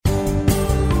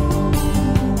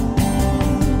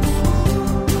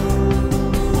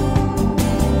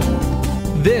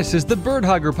This is the Bird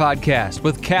Hugger Podcast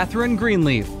with Catherine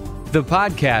Greenleaf, the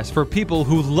podcast for people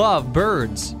who love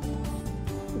birds.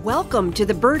 Welcome to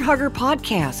the Bird Hugger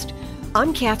Podcast.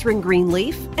 I'm Catherine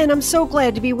Greenleaf, and I'm so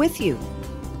glad to be with you.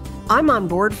 I'm on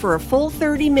board for a full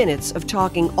 30 minutes of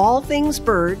talking all things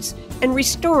birds and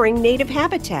restoring native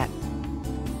habitat.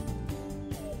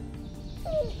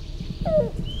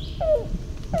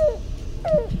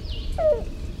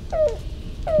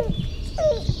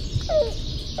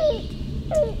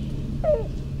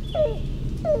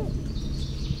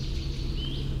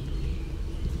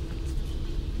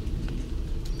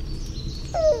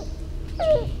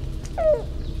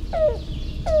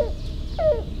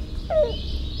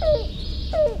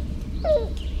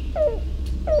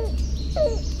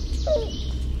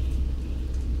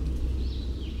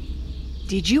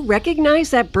 Did you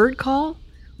recognize that bird call?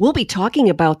 We'll be talking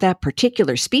about that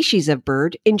particular species of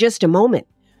bird in just a moment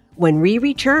when we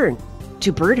return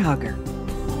to Bird Hugger.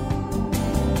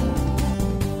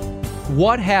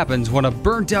 What happens when a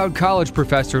burnt-out college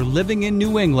professor living in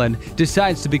New England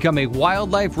decides to become a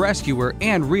wildlife rescuer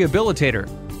and rehabilitator?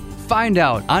 Find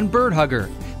out on Bird Hugger,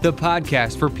 the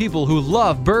podcast for people who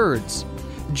love birds.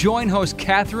 Join host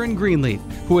Catherine Greenleaf,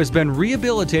 who has been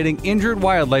rehabilitating injured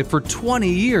wildlife for 20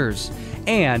 years,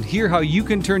 and hear how you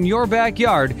can turn your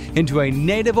backyard into a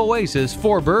native oasis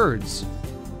for birds.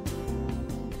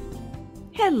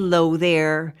 Hello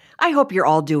there. I hope you're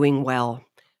all doing well.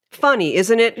 Funny,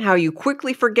 isn't it, how you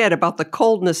quickly forget about the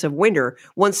coldness of winter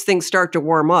once things start to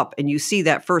warm up and you see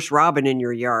that first robin in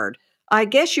your yard? I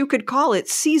guess you could call it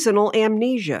seasonal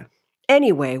amnesia.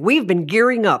 Anyway, we've been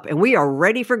gearing up and we are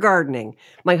ready for gardening.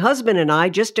 My husband and I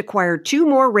just acquired 2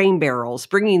 more rain barrels,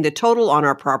 bringing the total on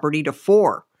our property to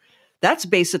 4. That's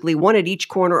basically one at each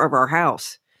corner of our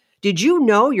house. Did you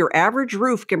know your average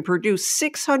roof can produce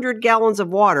 600 gallons of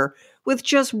water with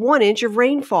just 1 inch of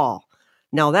rainfall?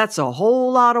 Now that's a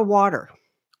whole lot of water.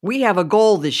 We have a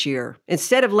goal this year.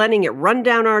 Instead of letting it run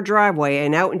down our driveway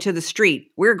and out into the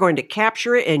street, we're going to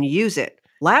capture it and use it.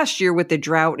 Last year with the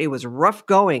drought, it was rough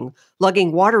going,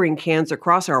 lugging watering cans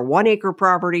across our 1-acre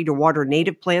property to water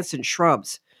native plants and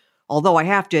shrubs. Although I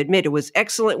have to admit it was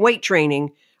excellent weight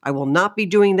training, I will not be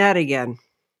doing that again.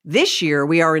 This year,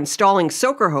 we are installing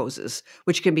soaker hoses,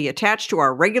 which can be attached to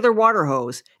our regular water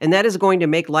hose, and that is going to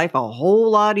make life a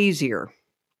whole lot easier.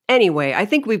 Anyway, I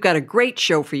think we've got a great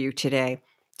show for you today.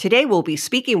 Today, we'll be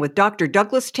speaking with Dr.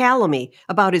 Douglas Tallamy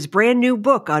about his brand new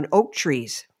book on oak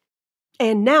trees.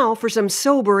 And now for some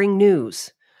sobering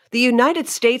news. The United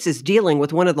States is dealing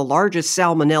with one of the largest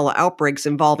salmonella outbreaks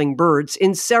involving birds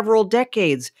in several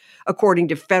decades, according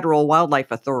to federal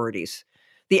wildlife authorities.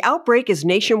 The outbreak is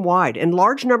nationwide, and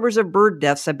large numbers of bird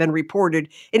deaths have been reported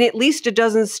in at least a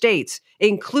dozen states,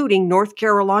 including North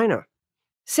Carolina.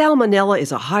 Salmonella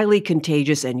is a highly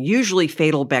contagious and usually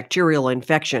fatal bacterial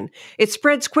infection. It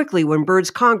spreads quickly when birds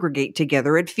congregate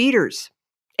together at feeders.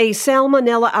 A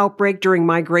salmonella outbreak during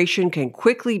migration can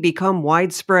quickly become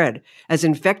widespread, as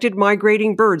infected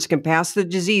migrating birds can pass the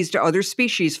disease to other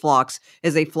species flocks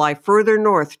as they fly further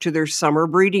north to their summer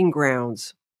breeding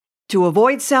grounds. To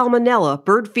avoid salmonella,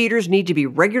 bird feeders need to be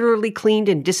regularly cleaned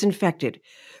and disinfected.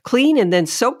 Clean and then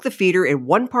soak the feeder in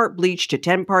 1 part bleach to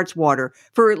 10 parts water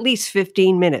for at least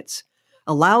 15 minutes.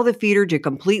 Allow the feeder to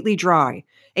completely dry.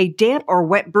 A damp or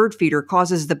wet bird feeder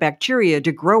causes the bacteria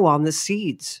to grow on the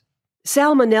seeds.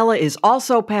 Salmonella is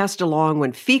also passed along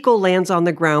when fecal lands on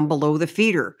the ground below the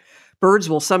feeder. Birds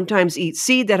will sometimes eat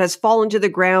seed that has fallen to the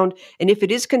ground, and if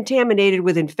it is contaminated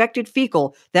with infected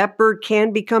fecal, that bird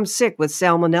can become sick with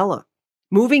salmonella.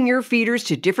 Moving your feeders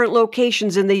to different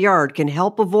locations in the yard can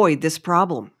help avoid this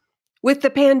problem. With the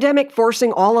pandemic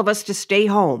forcing all of us to stay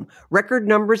home, record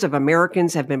numbers of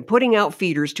Americans have been putting out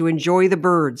feeders to enjoy the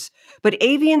birds. But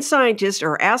avian scientists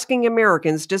are asking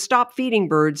Americans to stop feeding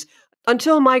birds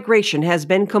until migration has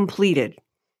been completed.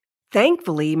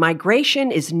 Thankfully,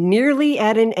 migration is nearly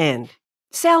at an end.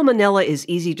 Salmonella is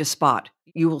easy to spot.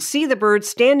 You will see the bird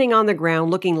standing on the ground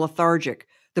looking lethargic.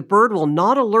 The bird will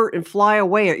not alert and fly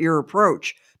away at your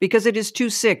approach because it is too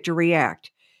sick to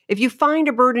react. If you find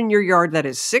a bird in your yard that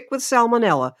is sick with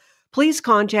salmonella, please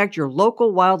contact your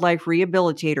local wildlife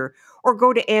rehabilitator or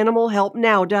go to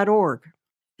animalhelpnow.org.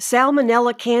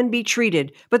 Salmonella can be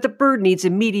treated, but the bird needs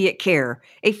immediate care.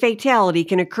 A fatality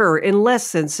can occur in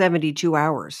less than 72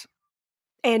 hours.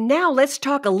 And now let's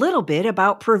talk a little bit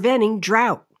about preventing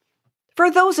drought.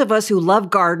 For those of us who love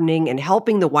gardening and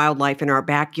helping the wildlife in our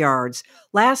backyards,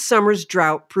 last summer's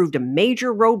drought proved a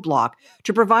major roadblock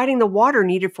to providing the water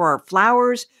needed for our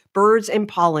flowers, birds, and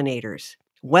pollinators.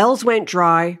 Wells went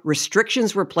dry,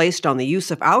 restrictions were placed on the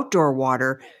use of outdoor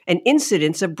water, and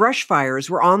incidents of brush fires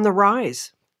were on the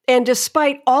rise. And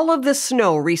despite all of the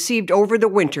snow received over the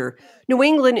winter, New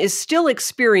England is still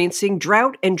experiencing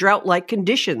drought and drought-like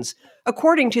conditions,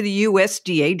 according to the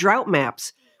USDA drought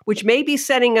maps, which may be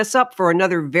setting us up for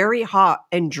another very hot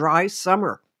and dry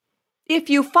summer. If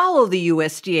you follow the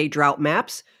USDA drought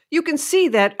maps, you can see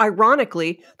that,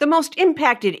 ironically, the most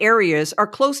impacted areas are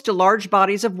close to large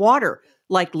bodies of water,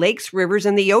 like lakes, rivers,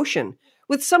 and the ocean,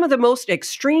 with some of the most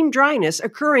extreme dryness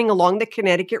occurring along the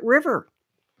Connecticut River.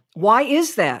 Why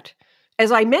is that?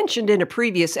 As I mentioned in a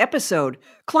previous episode,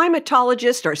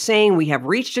 climatologists are saying we have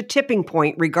reached a tipping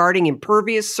point regarding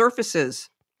impervious surfaces.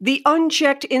 The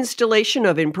unchecked installation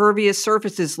of impervious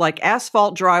surfaces like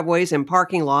asphalt driveways and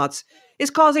parking lots is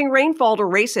causing rainfall to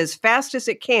race as fast as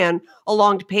it can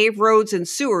along paved roads and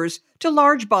sewers to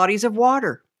large bodies of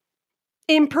water.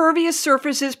 Impervious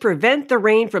surfaces prevent the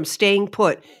rain from staying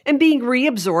put and being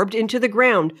reabsorbed into the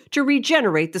ground to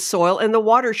regenerate the soil and the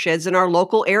watersheds in our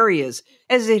local areas,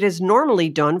 as it has normally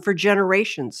done for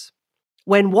generations.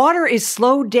 When water is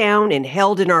slowed down and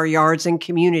held in our yards and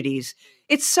communities,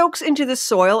 it soaks into the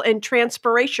soil and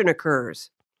transpiration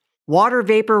occurs. Water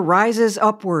vapor rises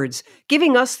upwards,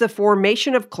 giving us the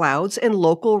formation of clouds and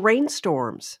local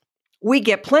rainstorms. We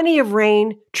get plenty of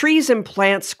rain, trees and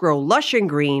plants grow lush and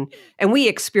green, and we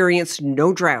experience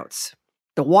no droughts.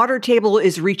 The water table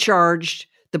is recharged,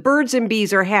 the birds and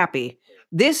bees are happy.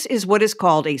 This is what is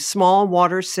called a small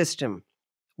water system.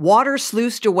 Water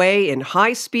sluiced away in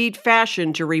high-speed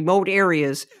fashion to remote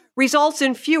areas results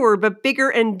in fewer but bigger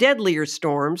and deadlier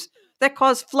storms that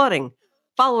cause flooding,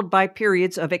 followed by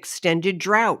periods of extended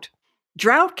drought.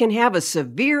 Drought can have a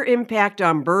severe impact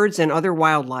on birds and other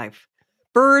wildlife.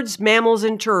 Birds, mammals,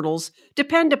 and turtles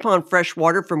depend upon fresh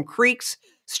water from creeks,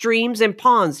 streams, and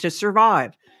ponds to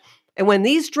survive. And when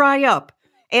these dry up,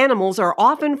 animals are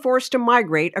often forced to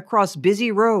migrate across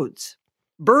busy roads.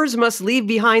 Birds must leave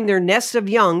behind their nests of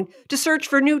young to search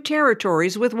for new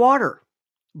territories with water.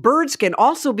 Birds can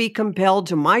also be compelled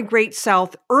to migrate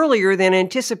south earlier than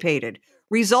anticipated,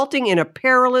 resulting in a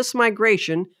perilous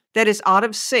migration that is out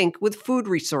of sync with food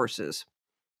resources.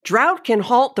 Drought can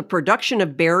halt the production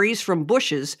of berries from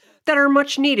bushes that are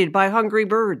much needed by hungry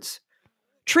birds.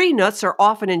 Tree nuts are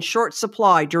often in short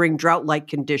supply during drought-like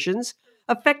conditions,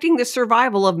 affecting the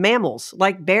survival of mammals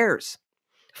like bears.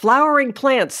 Flowering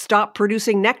plants stop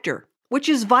producing nectar, which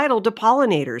is vital to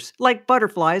pollinators like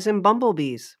butterflies and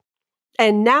bumblebees.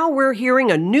 And now we're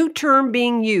hearing a new term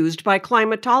being used by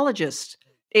climatologists.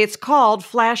 It's called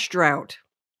flash drought.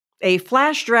 A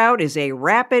flash drought is a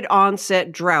rapid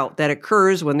onset drought that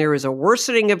occurs when there is a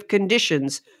worsening of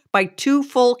conditions by 2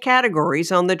 full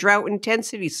categories on the drought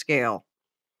intensity scale.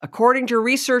 According to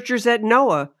researchers at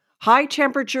NOAA, high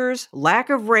temperatures,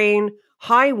 lack of rain,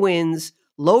 high winds,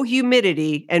 low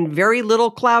humidity, and very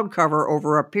little cloud cover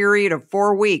over a period of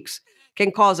 4 weeks can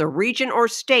cause a region or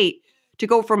state to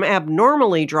go from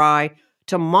abnormally dry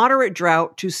to moderate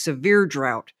drought to severe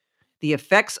drought. The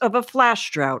effects of a flash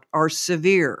drought are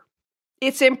severe.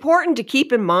 It's important to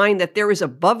keep in mind that there is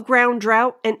above-ground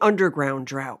drought and underground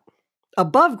drought.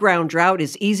 Above-ground drought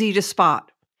is easy to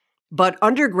spot, but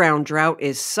underground drought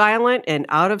is silent and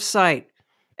out of sight,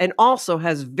 and also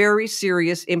has very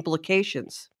serious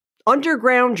implications.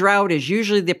 Underground drought is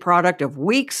usually the product of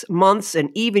weeks, months, and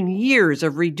even years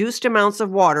of reduced amounts of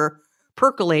water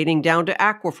percolating down to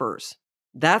aquifers.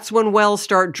 That's when wells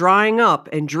start drying up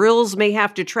and drills may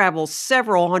have to travel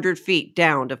several hundred feet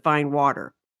down to find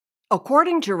water.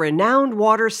 According to renowned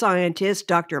water scientist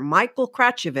Dr. Michael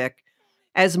Kracevich,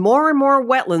 as more and more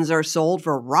wetlands are sold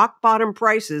for rock-bottom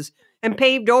prices and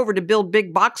paved over to build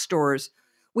big box stores,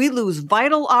 we lose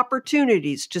vital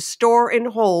opportunities to store and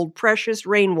hold precious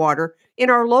rainwater in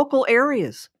our local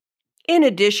areas. In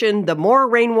addition, the more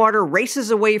rainwater races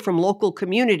away from local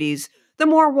communities, the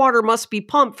more water must be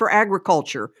pumped for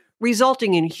agriculture,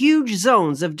 resulting in huge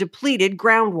zones of depleted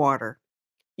groundwater.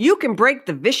 You can break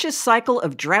the vicious cycle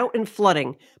of drought and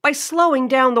flooding by slowing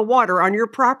down the water on your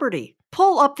property.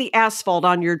 Pull up the asphalt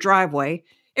on your driveway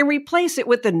and replace it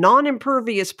with the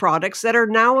non-impervious products that are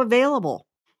now available.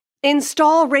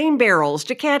 Install rain barrels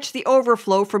to catch the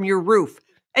overflow from your roof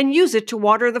and use it to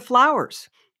water the flowers.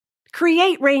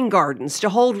 Create rain gardens to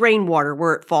hold rainwater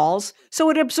where it falls so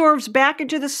it absorbs back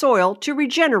into the soil to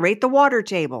regenerate the water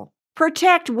table.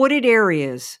 Protect wooded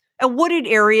areas. A wooded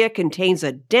area contains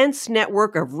a dense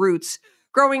network of roots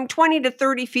growing 20 to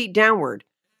 30 feet downward,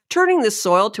 turning the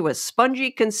soil to a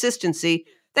spongy consistency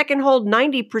that can hold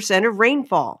 90% of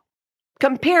rainfall.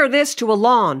 Compare this to a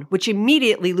lawn, which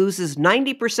immediately loses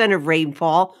 90% of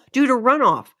rainfall due to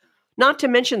runoff, not to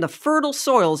mention the fertile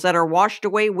soils that are washed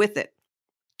away with it.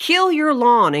 Kill your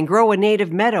lawn and grow a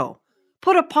native meadow.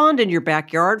 Put a pond in your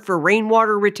backyard for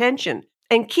rainwater retention,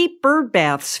 and keep bird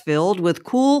baths filled with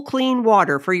cool, clean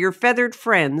water for your feathered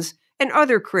friends and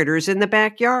other critters in the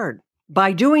backyard.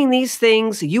 By doing these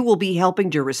things, you will be helping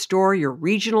to restore your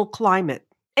regional climate.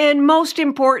 And most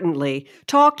importantly,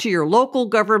 talk to your local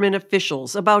government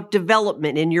officials about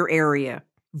development in your area.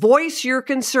 Voice your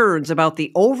concerns about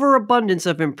the overabundance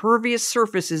of impervious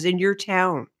surfaces in your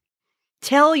town.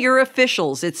 Tell your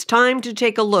officials it's time to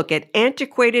take a look at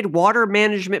antiquated water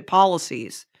management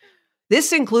policies.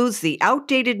 This includes the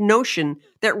outdated notion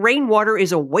that rainwater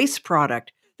is a waste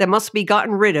product that must be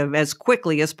gotten rid of as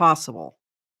quickly as possible.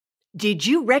 Did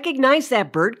you recognize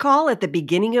that bird call at the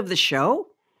beginning of the show?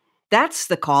 That's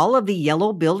the call of the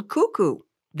yellow-billed cuckoo.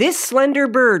 This slender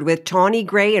bird with tawny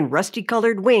gray and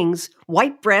rusty-colored wings,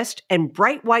 white breast, and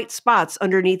bright white spots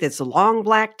underneath its long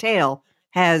black tail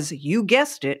has, you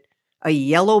guessed it, a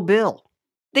yellow bill.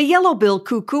 The yellow-billed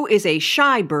cuckoo is a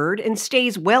shy bird and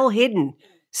stays well hidden,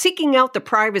 seeking out the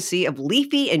privacy of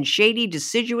leafy and shady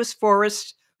deciduous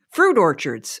forests, fruit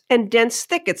orchards, and dense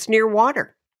thickets near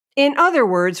water. In other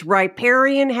words,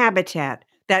 riparian habitat,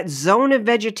 that zone of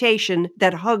vegetation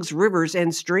that hugs rivers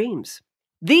and streams.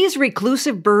 These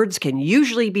reclusive birds can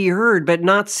usually be heard but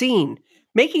not seen,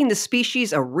 making the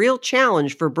species a real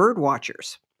challenge for bird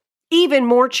watchers. Even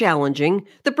more challenging,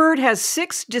 the bird has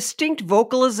 6 distinct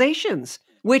vocalizations,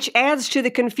 which adds to the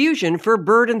confusion for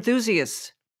bird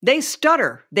enthusiasts. They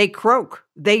stutter, they croak,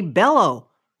 they bellow,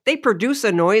 they produce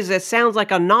a noise that sounds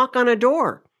like a knock on a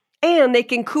door, and they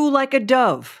can coo like a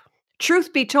dove.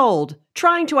 Truth be told,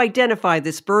 trying to identify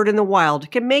this bird in the wild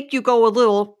can make you go a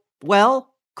little,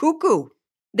 well, cuckoo.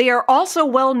 They are also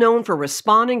well known for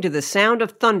responding to the sound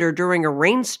of thunder during a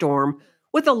rainstorm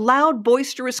with a loud,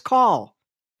 boisterous call.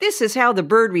 This is how the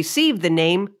bird received the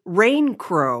name rain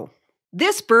crow.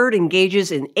 This bird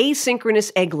engages in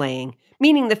asynchronous egg laying,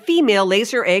 meaning the female lays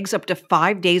her eggs up to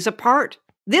 5 days apart.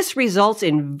 This results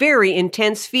in very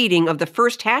intense feeding of the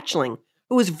first hatchling,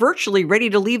 who is virtually ready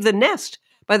to leave the nest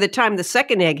by the time the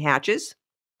second egg hatches.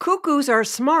 Cuckoos are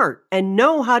smart and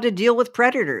know how to deal with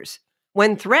predators.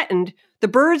 When threatened, the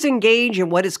birds engage in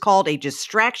what is called a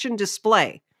distraction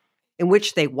display, in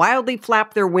which they wildly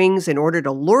flap their wings in order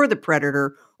to lure the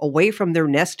predator away from their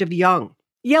nest of young.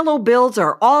 Yellow-bills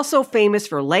are also famous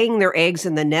for laying their eggs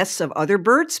in the nests of other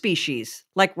bird species,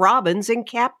 like robins and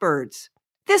catbirds.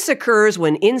 This occurs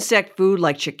when insect food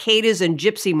like cicadas and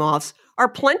gypsy moths are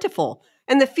plentiful,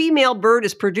 and the female bird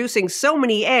is producing so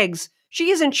many eggs, she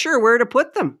isn't sure where to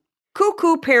put them.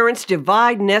 Cuckoo parents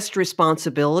divide nest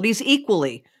responsibilities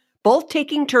equally, both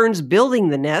taking turns building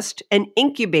the nest and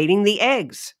incubating the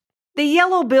eggs. The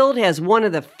yellow-billed has one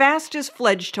of the fastest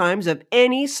fledge times of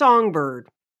any songbird.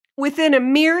 Within a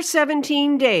mere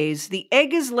 17 days, the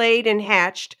egg is laid and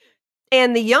hatched,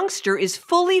 and the youngster is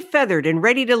fully feathered and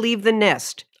ready to leave the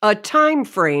nest, a time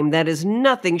frame that is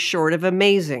nothing short of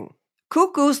amazing.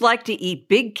 Cuckoos like to eat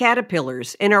big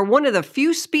caterpillars and are one of the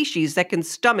few species that can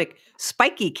stomach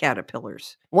spiky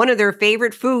caterpillars. One of their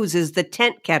favorite foods is the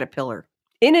tent caterpillar.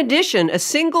 In addition, a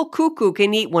single cuckoo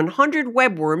can eat 100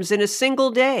 webworms in a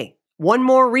single day. One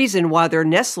more reason why their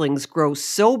nestlings grow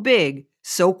so big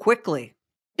so quickly.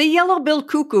 The yellow-billed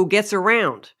cuckoo gets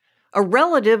around. A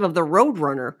relative of the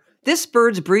roadrunner, this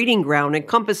bird's breeding ground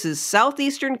encompasses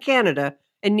southeastern Canada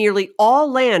and nearly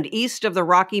all land east of the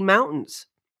Rocky Mountains.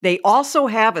 They also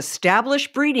have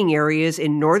established breeding areas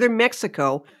in northern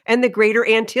Mexico and the Greater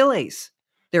Antilles.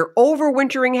 Their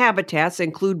overwintering habitats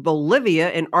include Bolivia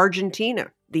and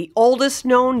Argentina. The oldest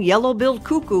known yellow-billed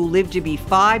cuckoo lived to be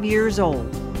 5 years old.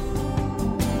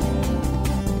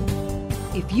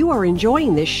 If you are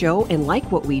enjoying this show and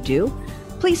like what we do,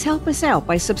 please help us out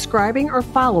by subscribing or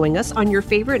following us on your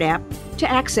favorite app to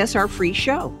access our free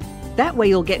show. That way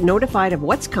you'll get notified of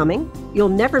what's coming, you'll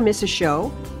never miss a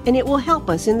show, and it will help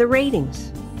us in the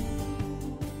ratings.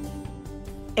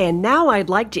 And now I'd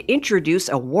like to introduce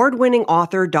award-winning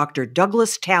author Dr.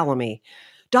 Douglas Tallamy.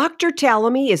 Dr.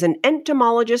 Tallamy is an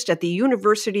entomologist at the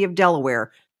University of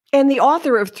Delaware and the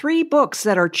author of 3 books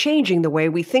that are changing the way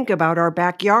we think about our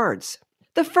backyards.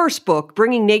 The first book,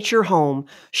 Bringing Nature Home,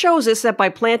 shows us that by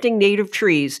planting native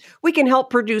trees, we can help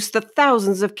produce the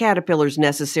thousands of caterpillars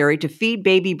necessary to feed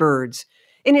baby birds.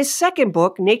 In his second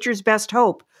book, Nature's Best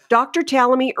Hope, Dr.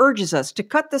 Tallamy urges us to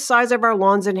cut the size of our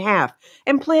lawns in half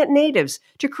and plant natives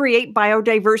to create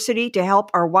biodiversity to help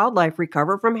our wildlife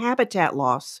recover from habitat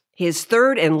loss. His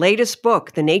third and latest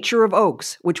book, The Nature of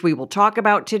Oaks, which we will talk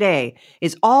about today,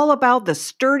 is all about the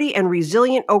sturdy and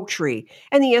resilient oak tree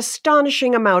and the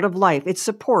astonishing amount of life it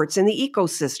supports in the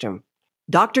ecosystem.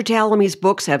 Dr. Tallamy's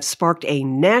books have sparked a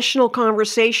national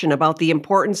conversation about the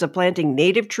importance of planting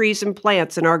native trees and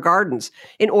plants in our gardens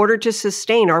in order to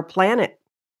sustain our planet.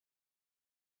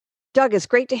 Doug, it's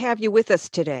great to have you with us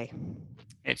today.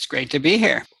 It's great to be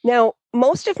here. Now,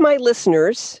 most of my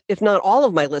listeners, if not all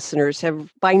of my listeners,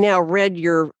 have by now read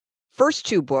your first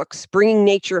two books, Bringing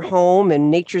Nature Home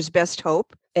and Nature's Best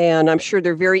Hope. And I'm sure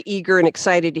they're very eager and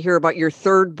excited to hear about your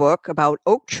third book about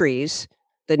oak trees,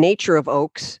 the nature of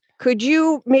oaks. Could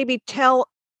you maybe tell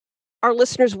our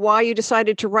listeners why you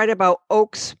decided to write about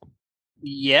oaks?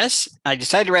 Yes, I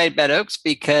decided to write about oaks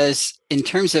because in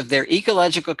terms of their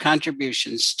ecological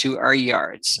contributions to our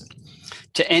yards,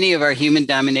 to any of our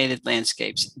human-dominated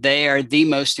landscapes, they are the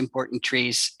most important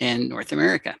trees in North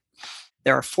America.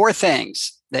 There are four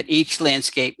things that each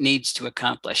landscape needs to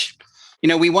accomplish.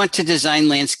 We want to design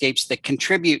landscapes that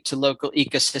contribute to local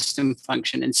ecosystem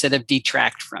function instead of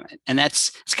detract from it. And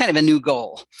it's kind of a new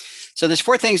goal. So there's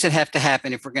four things that have to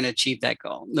happen if we're going to achieve that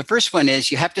goal. The first one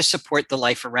is you have to support the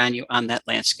life around you on that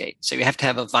landscape. So you have to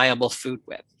have a viable food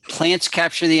web. Plants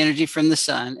capture the energy from the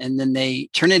sun and then they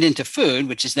turn it into food,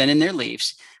 which is then in their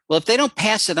leaves. Well, if they don't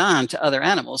pass it on to other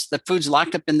animals, the food's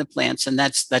locked up in the plants, and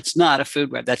that's not a food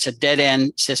web. That's a dead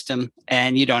end system,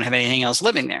 and you don't have anything else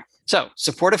living there. So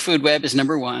support a food web is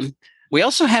number one. We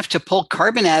also have to pull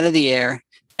carbon out of the air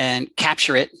and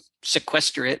capture it,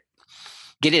 sequester it,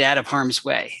 get it out of harm's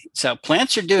way. So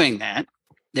plants are doing that.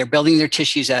 They're building their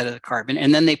tissues out of the carbon,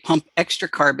 and then they pump extra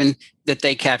carbon that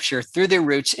they capture through their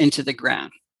roots into the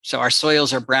ground. So our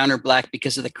soils are brown or black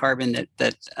because of the carbon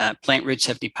that plant roots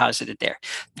have deposited there.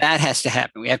 That has to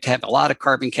happen. We have to have a lot of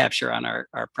carbon capture on our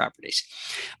properties.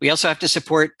 We also have to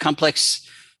support complex,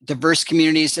 diverse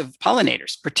communities of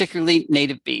pollinators, particularly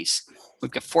native bees.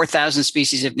 We've got 4,000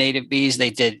 species of native bees.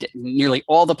 They did nearly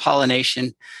all the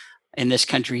pollination in this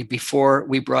country before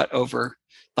we brought over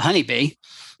the honeybee.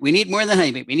 We need more than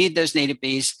honeybee. We need those native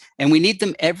bees, and we need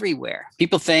them everywhere.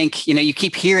 People think, you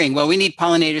keep hearing, well, we need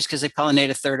pollinators because they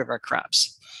pollinate a third of our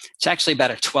crops. It's actually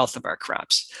about a 12th of our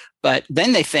crops. But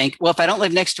then they think, well, if I don't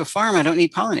live next to a farm, I don't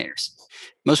need pollinators.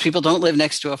 Most people don't live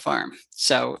next to a farm.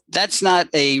 So that's not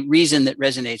a reason that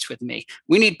resonates with me.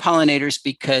 We need pollinators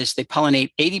because they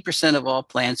pollinate 80% of all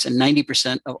plants and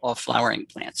 90% of all flowering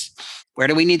plants. Where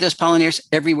do we need those pollinators?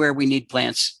 Everywhere we need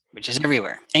plants, which is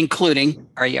everywhere, including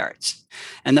our yards.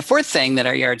 And the fourth thing that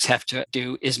our yards have to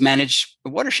do is manage the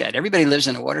watershed. Everybody lives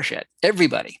in a watershed.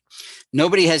 Everybody.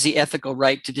 Nobody has the ethical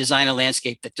right to design a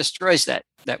landscape that destroys that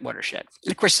watershed.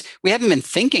 And of course, we haven't been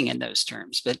thinking in those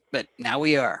terms, but now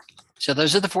we are. So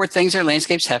those are the four things our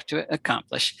landscapes have to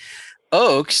accomplish.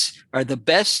 Oaks are the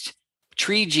best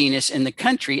tree genus in the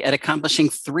country at accomplishing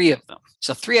three of them.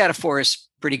 So 3 out of 4 is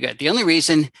pretty good. The only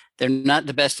reason they're not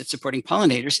the best at supporting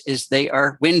pollinators is they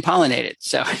are wind pollinated.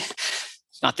 So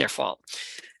it's not their fault.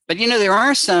 But there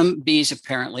are some bees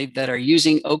apparently that are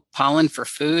using oak pollen for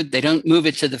food. They don't move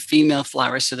it to the female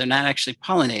flowers, so they're not actually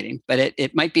pollinating, but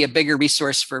it might be a bigger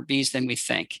resource for bees than we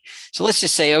think. So let's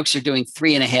just say oaks are doing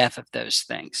 3.5 of those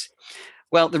things.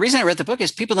 Well, the reason I wrote the book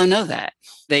is people don't know that.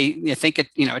 They think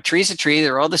a tree is a tree.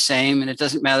 They're all the same, and it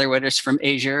doesn't matter whether it's from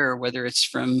Asia or whether it's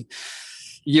from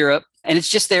Europe, and it's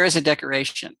just there as a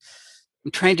decoration.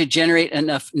 I'm trying to generate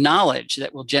enough knowledge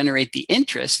that will generate the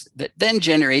interest that then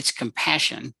generates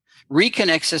compassion,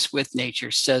 reconnects us with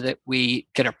nature so that we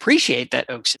can appreciate that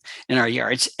oaks in our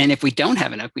yards. And if we don't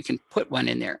have an oak, we can put one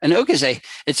in there. An oak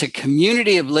it's a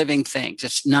community of living things.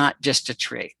 It's not just a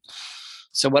tree.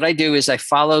 So what I do is I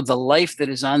follow the life that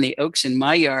is on the oaks in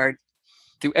my yard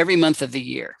through every month of the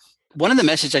year. One of the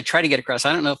messages I try to get across,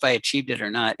 I don't know if I achieved it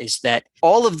or not, is that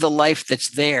all of the life that's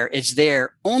there is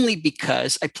there only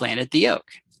because I planted the oak.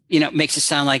 It makes it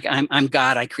sound like I'm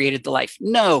God, I created the life.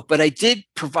 No, but I did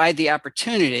provide the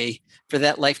opportunity for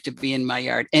that life to be in my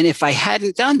yard. And if I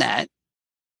hadn't done that,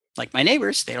 like my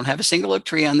neighbors, they don't have a single oak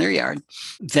tree on their yard,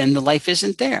 then the life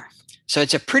isn't there. So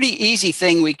it's a pretty easy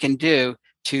thing we can do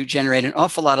to generate an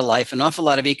awful lot of life, an awful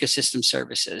lot of ecosystem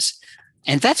services.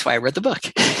 And that's why I wrote the book.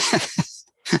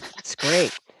 That's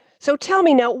great. So tell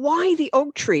me now, why the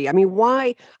oak tree? I mean,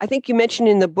 why? I think you mentioned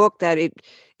in the book that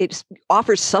it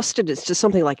offers sustenance to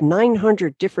something like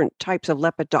 900 different types of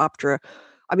Lepidoptera,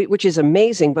 which is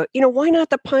amazing. But, why not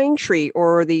the pine tree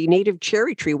or the native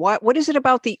cherry tree? What is it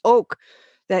about the oak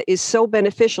that is so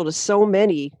beneficial to so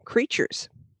many creatures?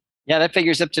 Yeah, that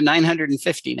figures up to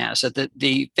 950 now. So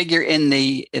the figure in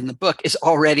the book is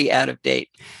already out of date.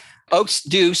 Oaks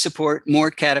do support more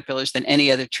caterpillars than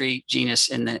any other tree genus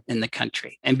in the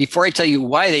country. And before I tell you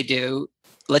why they do,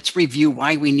 let's review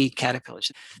why we need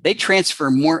caterpillars. They transfer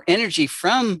more energy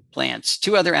from plants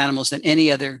to other animals than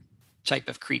any other type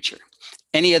of creature,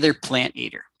 any other plant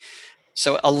eater.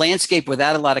 So a landscape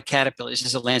without a lot of caterpillars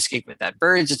is a landscape without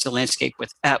birds. It's a landscape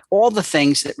without all the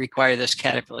things that require those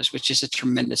caterpillars, which is a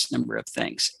tremendous number of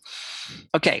things.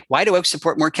 Okay, why do oaks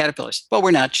support more caterpillars? Well,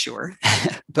 we're not sure,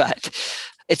 but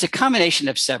it's a combination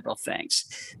of several things.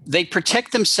 They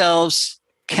protect themselves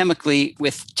chemically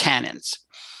with tannins.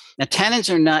 Now,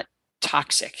 tannins are not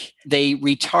toxic. They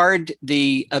retard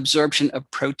the absorption of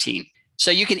protein.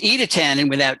 So you can eat a tannin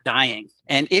without dying.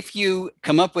 And if you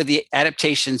come up with the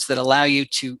adaptations that allow you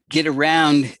to get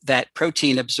around that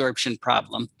protein absorption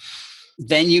problem,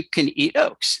 then you can eat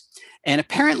oaks. And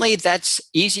apparently that's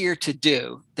easier to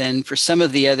do than for some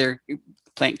of the other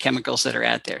plant chemicals that are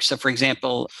out there. So for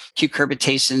example,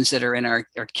 cucurbitacins that are in our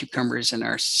cucumbers and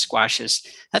our squashes,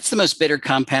 that's the most bitter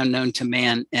compound known to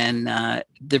man. And there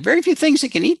are very few things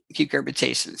that can eat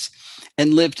cucurbitacins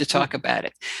and live to talk about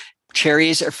it.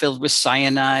 Cherries are filled with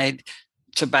cyanide.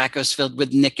 Tobacco's filled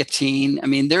with nicotine. I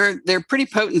mean, they're pretty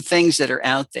potent things that are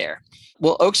out there.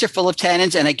 Well, oaks are full of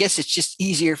tannins, and I guess it's just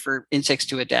easier for insects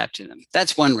to adapt to them.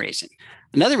 That's one reason.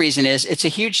 Another reason is it's a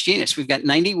huge genus. We've got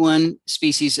 91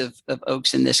 species of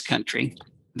oaks in this country.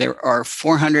 There are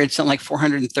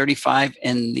 435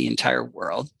 in the entire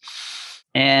world.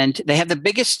 And they have the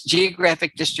biggest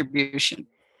geographic distribution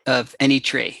of any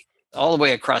tree, all the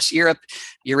way across Europe,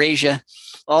 Eurasia,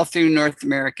 all through North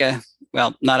America.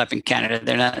 Well, not up in Canada.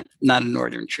 They're not a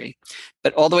northern tree,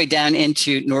 but all the way down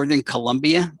into northern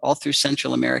Colombia, all through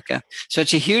Central America. So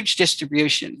it's a huge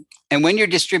distribution. And when you're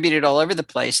distributed all over the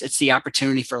place, it's the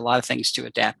opportunity for a lot of things to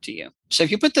adapt to you. So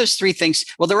if you put those three things,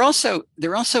 well, they're also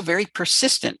very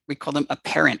persistent. We call them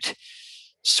apparent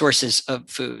sources of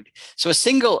food. So a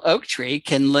single oak tree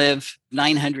can live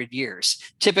 900 years.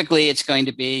 Typically, it's going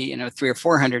to be 300 or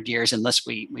 400 years unless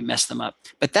we mess them up.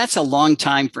 But that's a long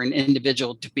time for an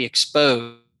individual to be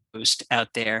exposed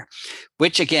out there,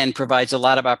 which again provides a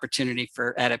lot of opportunity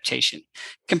for adaptation.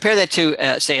 Compare that to,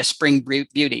 say, a spring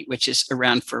beauty, which is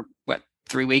around for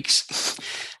 3 weeks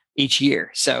each year.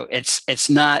 So it's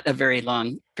not a very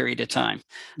long period of time.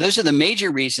 Those are the major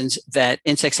reasons that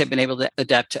insects have been able to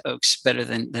adapt to oaks better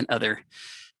than other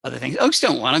things. Oaks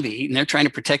don't want to be eaten. They're trying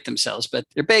to protect themselves, but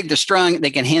they're big, they're strong, they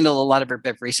can handle a lot of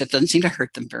herbivories. So it doesn't seem to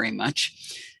hurt them very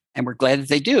much. And we're glad that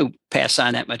they do pass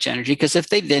on that much energy, because if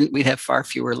they didn't, we'd have far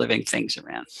fewer living things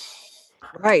around.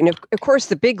 Right. And of course,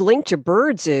 the big link to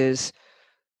birds is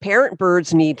parent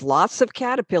birds need lots of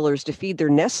caterpillars to feed their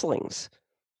nestlings.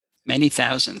 Many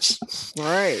thousands.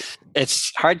 Right.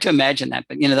 It's hard to imagine that,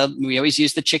 but we always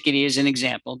use the chickadee as an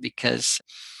example because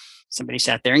somebody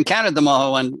sat there and counted them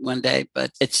all one day.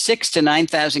 But it's 6,000 to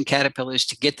 9,000 caterpillars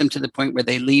to get them to the point where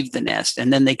they leave the nest,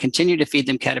 and then they continue to feed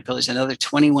them caterpillars another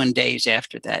 21 days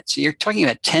after that. So you're talking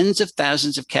about tens of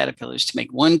thousands of caterpillars to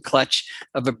make one clutch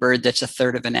of a bird that's a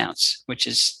third of an ounce,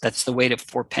 that's the weight of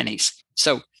 4 pennies.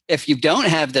 So if you don't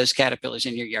have those caterpillars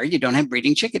in your yard, you don't have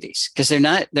breeding chickadees, because they're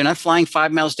not flying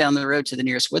 5 miles down the road to the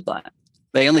nearest woodlot.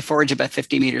 They only forage about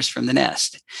 50 meters from the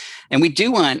nest. And we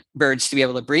do want birds to be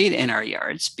able to breed in our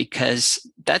yards because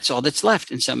that's all that's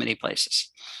left in so many places.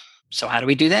 So how do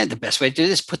we do that? The best way to do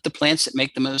this is put the plants that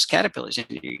make the most caterpillars in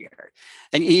your yard.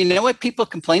 And you know what people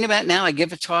complain about now? I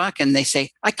give a talk and they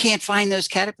say, I can't find those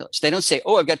caterpillars. They don't say,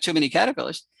 oh, I've got too many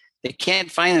caterpillars. They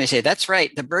can't find them. They say, that's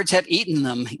right. The birds have eaten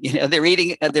them. They're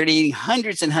eating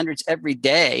hundreds and hundreds every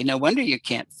day. No wonder you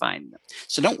can't find them.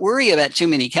 So don't worry about too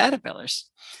many caterpillars.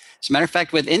 As a matter of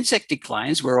fact, with insect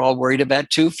declines, we're all worried about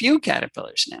too few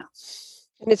caterpillars now.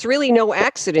 And it's really no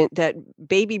accident that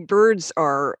baby birds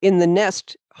are in the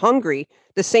nest hungry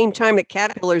the same time that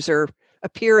caterpillars are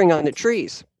appearing on the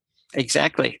trees.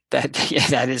 Exactly.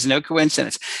 That is no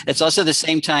coincidence. It's also the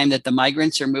same time that the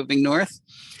migrants are moving north.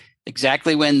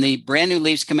 Exactly when the brand new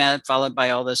leaves come out, followed by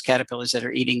all those caterpillars that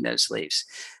are eating those leaves.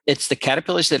 It's the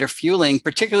caterpillars that are fueling,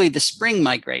 particularly the spring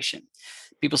migration.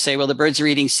 People say, well, the birds are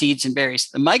eating seeds and berries.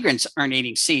 The migrants aren't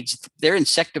eating seeds. They're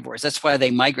insectivores. That's why they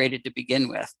migrated to begin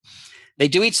with. They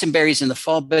do eat some berries in the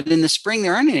fall, but in the spring,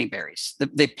 there aren't any berries.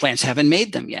 The plants haven't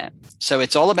made them yet. So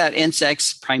it's all about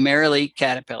insects, primarily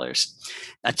caterpillars.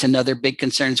 That's another big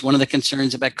concern. It's one of the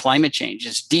concerns about climate change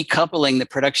is decoupling the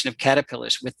production of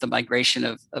caterpillars with the migration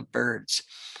of birds.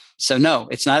 So no,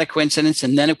 it's not a coincidence.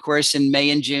 And then, of course, in May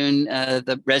and June,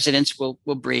 the residents will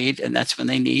breed, and that's when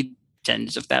they need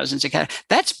tens of thousands of caterpillars.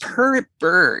 That's per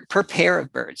bird, per pair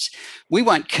of birds. We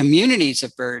want communities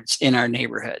of birds in our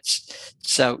neighborhoods.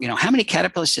 So, how many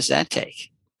caterpillars does that take?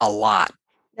 A lot.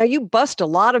 Now, you bust a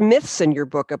lot of myths in your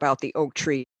book about the oak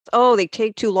tree. Oh, they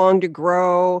take too long to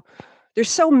grow. They're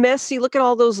so messy. Look at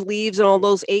all those leaves and all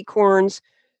those acorns.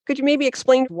 Could you maybe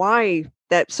explain why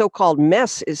that so-called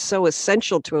mess is so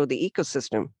essential to the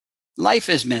ecosystem? Life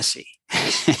is messy.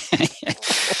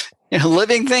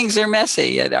 Living things are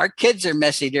messy. Our kids are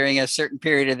messy during a certain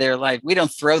period of their life. We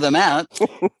don't throw them out.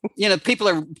 People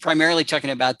are primarily talking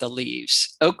about the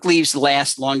leaves. Oak leaves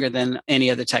last longer than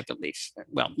any other type of leaf.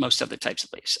 Well, most other types of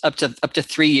leaves, up to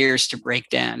 3 years to break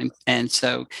down. And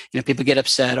so, people get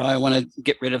upset. Oh, I want to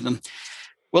get rid of them.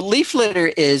 Well, leaf litter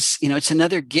is, it's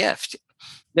another gift.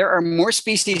 There are more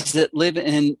species that live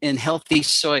in healthy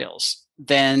soils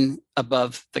than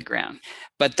above the ground.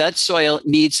 But that soil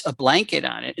needs a blanket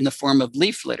on it in the form of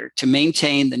leaf litter to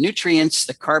maintain the nutrients,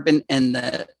 the carbon, and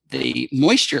the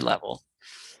moisture level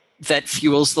that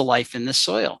fuels the life in the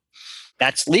soil.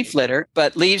 That's leaf litter,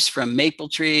 but leaves from maple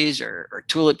trees or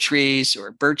tulip trees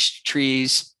or birch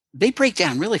trees, they break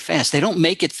down really fast. They don't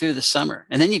make it through the summer.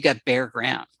 And then you've got bare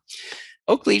ground.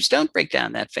 Oak leaves don't break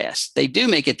down that fast. They do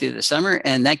make it through the summer,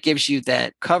 and that gives you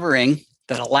that covering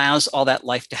that allows all that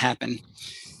life to happen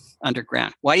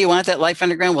underground. Why do you want that life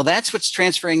underground? Well, that's what's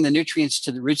transferring the nutrients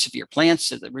to the roots of your plants,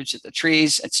 to the roots of the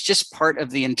trees. It's just part of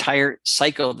the entire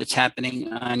cycle that's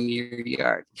happening on your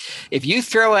yard. If you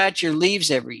throw out your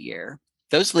leaves every year,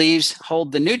 those leaves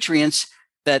hold the nutrients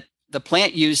that the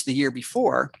plant used the year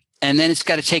before, and then it's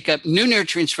got to take up new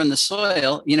nutrients from the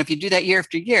soil. If you do that year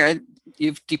after year,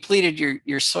 you've depleted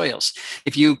your soils.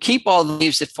 If you keep all the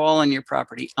leaves that fall on your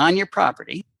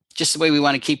property, just the way we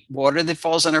want to keep water that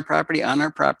falls on our property,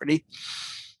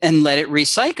 and let it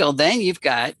recycle, then you've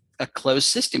got a closed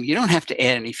system. You don't have to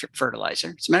add any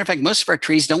fertilizer. As a matter of fact, most of our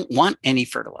trees don't want any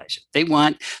fertilizer. They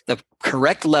want the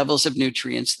correct levels of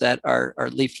nutrients that our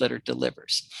leaf litter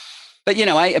delivers. But,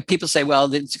 people say,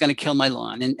 well, it's going to kill my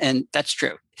lawn. And that's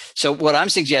true. So what I'm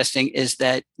suggesting is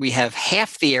that we have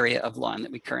half the area of lawn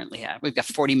that we currently have. We've got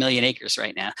 40 million acres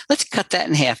right now. Let's cut that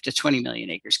in half to 20 million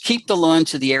acres. Keep the lawn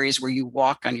to the areas where you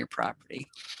walk on your property,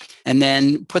 and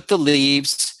then put the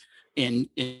leaves in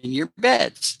your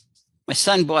beds. My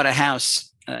son bought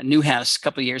a new house a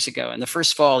couple of years ago. And the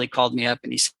first fall, he called me up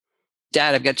and he said,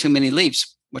 Dad, I've got too many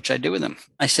leaves. What should I do with them?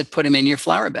 I said, put them in your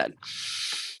flower bed,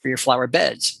 or your flower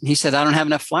beds. And he said, I don't have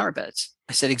enough flower beds.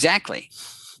 I said, exactly.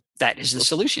 That is the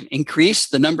solution. Increase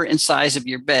the number and size of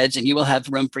your beds, and you will have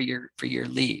room for your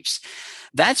leaves.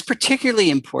 That's particularly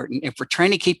important if we're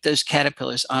trying to keep those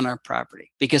caterpillars on our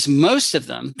property, because most of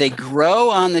them, they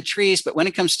grow on the trees, but when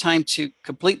it comes time to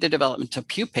complete the development, to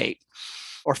pupate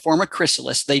or form a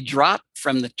chrysalis, they drop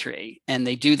from the tree, and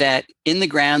they do that in the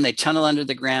ground. They tunnel under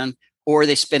the ground, or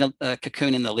they spin a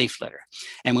cocoon in the leaf litter.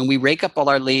 And when we rake up all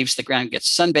our leaves, the ground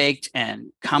gets sunbaked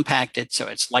and compacted. So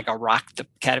it's like a rock. The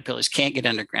caterpillars can't get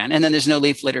underground. And then there's no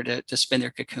leaf litter to spin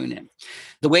their cocoon in.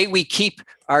 The way we keep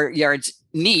our yards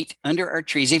neat under our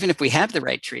trees, even if we have the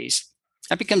right trees,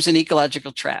 that becomes an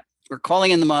ecological trap. We're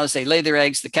calling in the moths, they lay their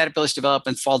eggs, the caterpillars develop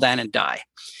and fall down and die.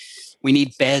 We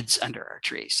need beds under our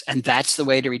trees. And that's the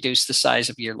way to reduce the size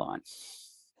of your lawn.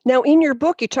 Now, in your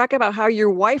book, you talk about how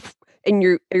your wife and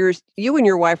you and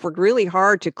your wife worked really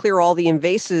hard to clear all the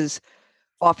invasives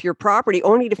off your property,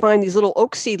 only to find these little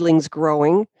oak seedlings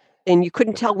growing, and you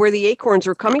couldn't tell where the acorns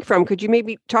were coming from. Could you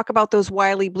maybe talk about those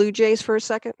wily blue jays for a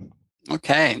second?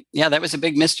 Okay. Yeah, that was a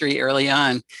big mystery early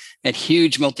on. Had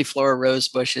huge multiflora rose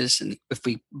bushes, and if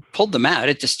we pulled them out,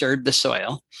 it disturbed the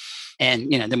soil.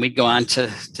 And then we'd go on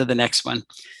to the next one.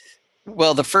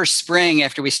 Well, the first spring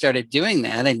after we started doing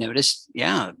that, I noticed,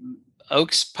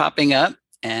 oaks popping up,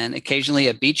 and occasionally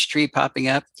a beech tree popping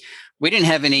up. We didn't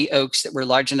have any oaks that were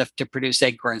large enough to produce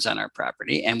acorns on our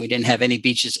property, and we didn't have any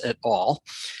beeches at all.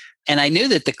 And I knew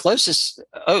that the closest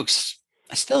oaks,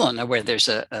 I still don't know where there's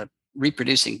a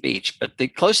reproducing beech, but the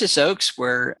closest oaks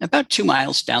were about 2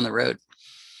 miles down the road.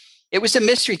 It was a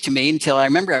mystery to me until I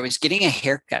remember I was getting a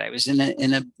haircut. I was in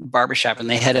a barbershop, and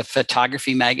they had a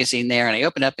photography magazine there. And I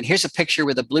opened up, and here's a picture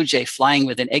with a blue jay flying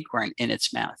with an acorn in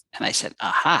its mouth. And I said,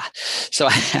 aha. So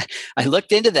I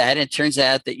looked into that, and it turns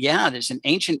out that, there's an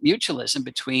ancient mutualism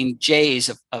between jays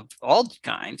of all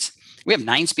kinds. We have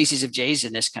 9 species of jays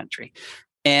in this country,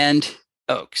 and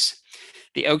oaks.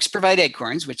 The oaks provide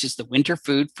acorns, which is the winter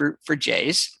food for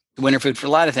jays. Winter food for a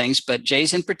lot of things, but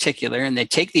jays in particular, and they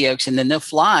take the oaks and then they'll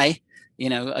fly,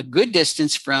 a good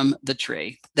distance from the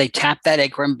tree. They tap that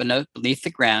acorn beneath the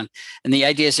ground, and the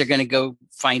idea is they're going to go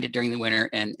find it during the winter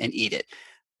and eat it.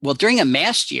 Well, during a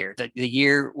mast year, the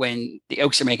year when the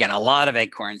oaks are making a lot of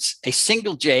acorns, a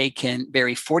single jay can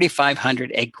bury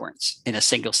 4,500 acorns in a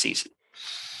single season.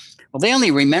 Well, they only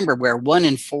remember where 1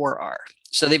 and 4 are.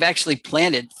 So they've actually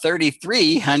planted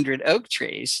 3,300 oak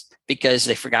trees because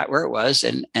they forgot where it was,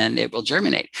 and it will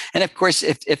germinate. And of course,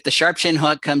 if the sharp-shinned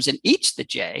hawk comes and eats the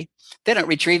jay, they don't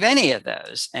retrieve any of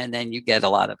those, and then you get a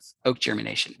lot of oak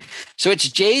germination. So it's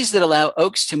jays that allow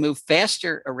oaks to move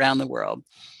faster around the world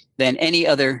than any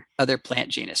other plant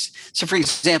genus. So for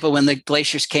example, when the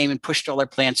glaciers came and pushed all our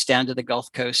plants down to the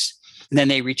Gulf Coast, and then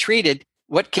they retreated,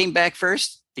 what came back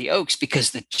first? The oaks,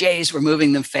 because the jays were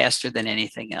moving them faster than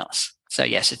anything else. So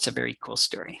yes, it's a very cool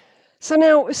story. So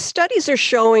now studies are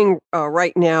showing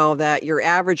right now that your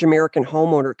average American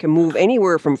homeowner can move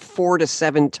anywhere from 4 to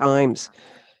 7 times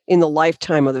in the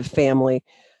lifetime of the family,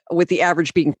 with the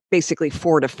average being basically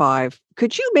 4 to 5.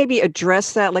 Could you maybe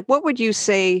address that? Like, what would you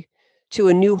say to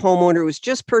a new homeowner who's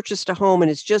just purchased a home and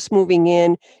is just moving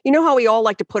in? You know how we all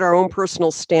like to put our own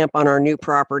personal stamp on our new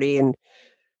property, and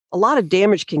a lot of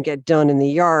damage can get done in the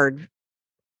yard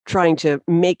trying to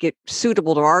make it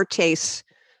suitable to our tastes.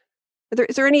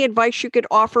 Is there any advice you could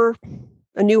offer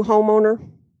a new homeowner?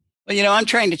 Well, I'm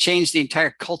trying to change the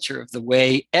entire culture of the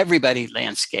way everybody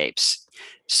landscapes.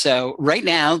 So right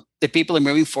now, the people are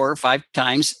moving 4 or 5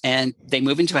 times, and they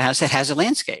move into a house that has a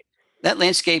landscape. That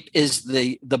landscape is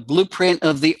the blueprint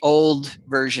of the old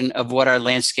version of what our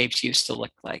landscapes used to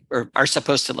look like, or are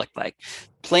supposed to look like.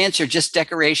 Plants are just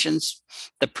decorations.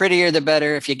 The prettier, the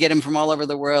better. If you get them from all over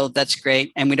the world, that's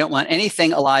great. And we don't want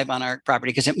anything alive on our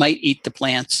property because it might eat the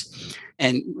plants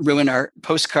and ruin our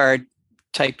postcard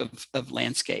type of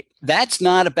landscape. That's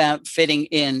not about fitting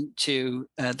into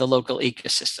the local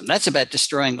ecosystem. That's about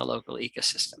destroying the local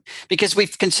ecosystem, because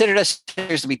we've considered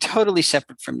ourselves to be totally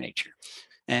separate from nature.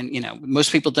 And,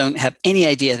 most people don't have any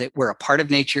idea that we're a part of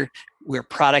nature, we're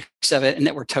products of it, and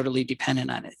that we're totally dependent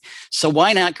on it. So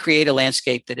why not create a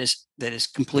landscape that is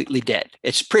completely dead?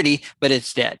 It's pretty, but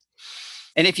it's dead.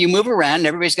 And if you move around and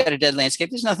everybody's got a dead landscape,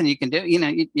 there's nothing you can do.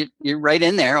 You're right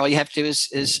in there. All you have to do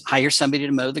is hire somebody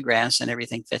to mow the grass, and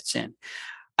everything fits in.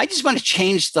 I just want to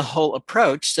change the whole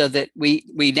approach so that we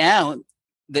now,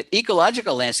 that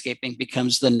ecological landscaping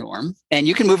becomes the norm. And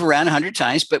you can move around 100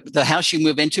 times, but the house you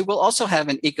move into will also have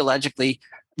an ecologically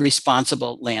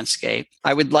responsible landscape.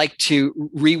 I would like to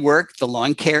rework the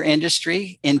lawn care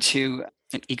industry into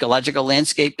an ecological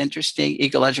landscape industry,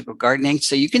 ecological gardening.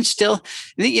 So you can still,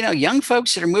 young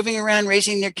folks that are moving around,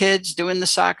 raising their kids, doing the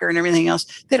soccer and everything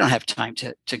else, they don't have time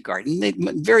to garden.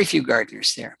 Very few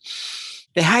gardeners there.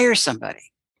 They hire somebody.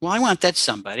 Well, I want that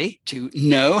somebody to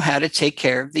know how to take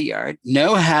care of the yard,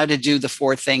 know how to do the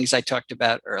 4 things I talked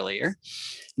about earlier,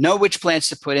 know which plants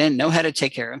to put in, know how to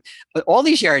take care of them. But all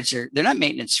these yards they're not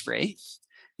maintenance free.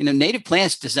 Native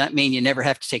plants does not mean you never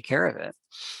have to take care of it.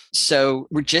 So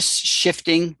we're just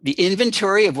shifting the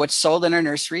inventory of what's sold in our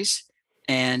nurseries,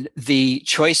 and the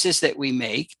choices that we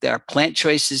make. Our plant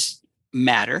choices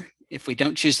matter. If we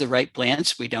don't choose the right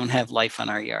plants, we don't have life on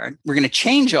our yard. We're going to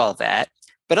change all that.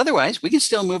 But otherwise, we can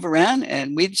still move around,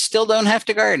 and we still don't have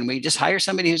to garden. We just hire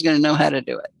somebody who's going to know how to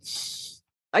do it.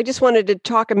 I just wanted to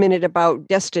talk a minute about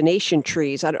destination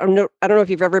trees. I don't know if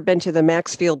you've ever been to the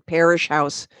Maxfield Parish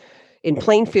House in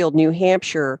Plainfield, New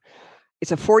Hampshire.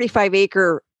 It's a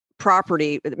 45-acre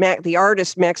property. The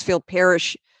artist Maxfield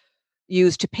Parrish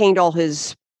used to paint all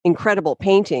his incredible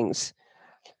paintings.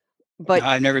 But no,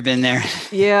 I've never been there.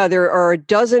 Yeah, there are a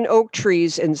dozen oak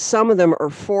trees, and some of them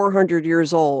are 400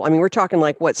 years old. I mean, we're talking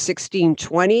like, what,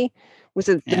 1620? Was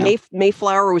it the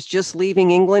Mayflower was just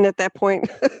leaving England at that point?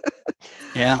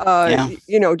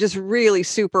 Just really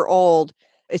super old.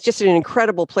 It's just an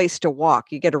incredible place to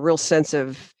walk. You get a real sense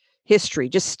of history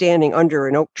just standing under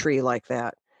an oak tree like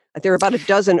that. There are about a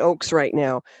dozen oaks right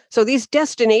now. So these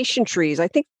destination trees, I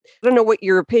don't know what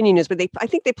your opinion is, but I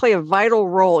think they play a vital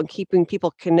role in keeping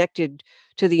people connected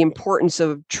to the importance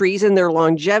of trees and their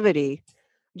longevity.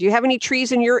 Do you have any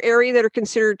trees in your area that are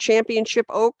considered championship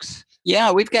oaks?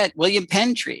 Yeah, we've got William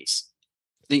Penn trees.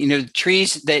 The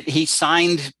trees that he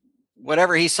signed,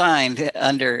 whatever he signed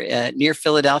under near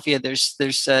Philadelphia.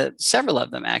 There's several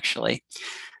of them actually.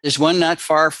 There's one not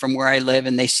far from where I live,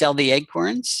 and they sell the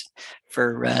acorns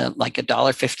for like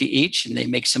 $1.50 each, and they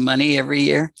make some money every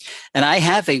year. And I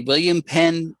have a William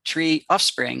Penn tree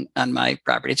offspring on my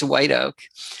property. It's a white oak.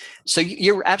 So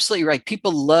you're absolutely right.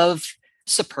 People love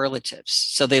superlatives.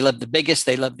 So they love the biggest,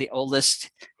 they love the oldest.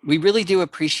 We really do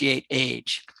appreciate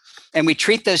age. And we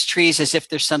treat those trees as if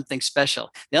there's something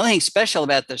special. The only thing special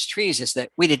about those trees is that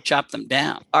we didn't chop them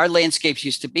down. Our landscapes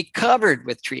used to be covered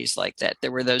with trees like that.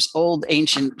 There were those old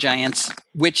ancient giants,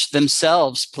 which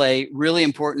themselves play really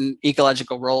important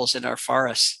ecological roles in our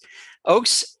forests.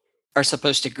 Oaks are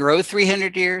supposed to grow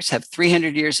 300 years, have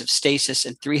 300 years of stasis,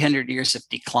 and 300 years of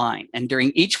decline. And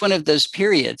during each one of those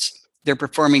periods, they're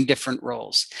performing different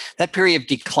roles. That period of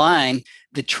decline,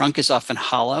 the trunk is often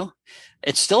hollow.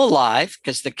 It's still alive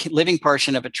because the living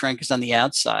portion of a trunk is on the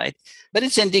outside, but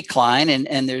it's in decline,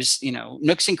 and there's,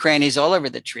 nooks and crannies all over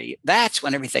the tree. That's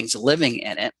when everything's living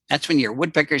in it. That's when your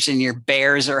woodpeckers and your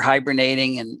bears are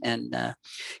hibernating, and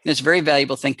it's a very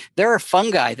valuable thing. There are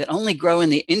fungi that only grow in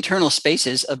the internal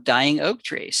spaces of dying oak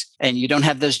trees, and you don't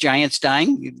have those giants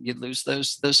dying, you lose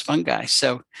those fungi.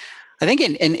 So I think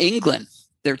in England,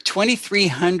 there are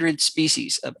 2,300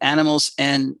 species of animals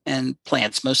and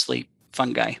plants, mostly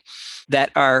fungi,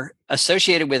 that are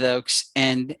associated with oaks.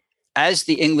 And as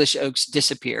the English oaks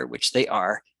disappear, which they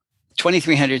are,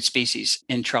 2,300 species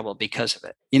in trouble because of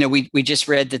it. We just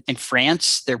read that in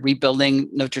France, they're rebuilding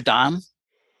Notre Dame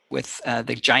with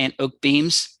the giant oak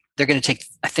beams. They're going to take,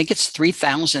 I think it's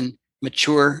 3,000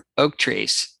 mature oak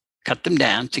trees, cut them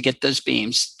down to get those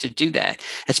beams to do that.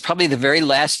 It's probably the very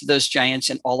last of those giants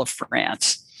in all of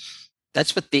France.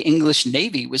 That's what the English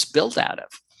Navy was built out of.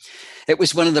 It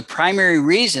was one of the primary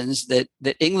reasons that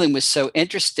England was so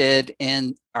interested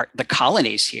in the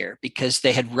colonies here, because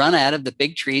they had run out of the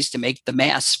big trees to make the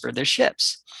masts for their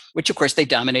ships, which of course they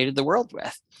dominated the world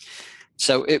with.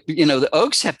 So, the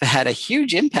oaks have had a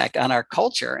huge impact on our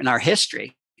culture and our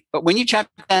history. But when you chop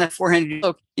down a 400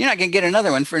 oak, you're not going to get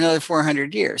another one for another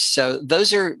 400 years. So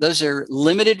those are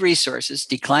limited resources,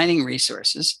 declining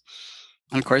resources.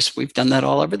 And of course, we've done that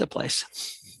all over the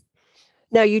place.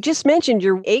 Now, you just mentioned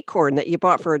your acorn that you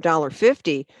bought for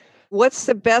 $1.50. What's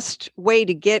the best way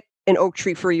to get an oak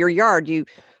tree for your yard?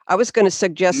 I was going to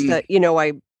suggest that,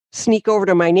 I sneak over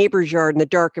to my neighbor's yard in the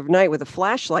dark of night with a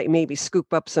flashlight and maybe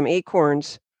scoop up some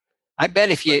acorns. I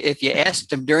bet if you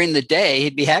asked him during the day,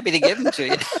 he'd be happy to give them to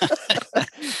you.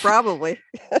 Probably.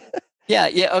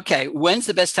 Yeah. Okay. When's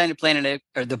the best time to plant an oak,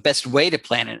 or the best way to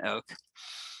plant an oak?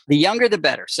 The younger, the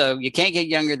better. So you can't get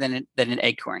younger than an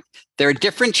acorn. There are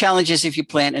different challenges if you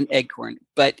plant an acorn,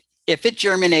 but if it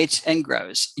germinates and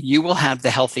grows, you will have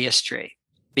the healthiest tree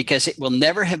because it will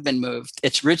never have been moved.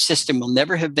 Its root system will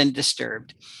never have been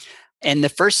disturbed. And the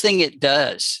first thing it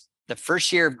does, the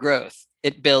first year of growth,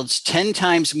 it builds 10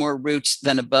 times more roots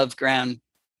than above ground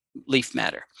leaf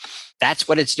matter. That's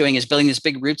what it's doing, is building this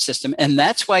big root system. And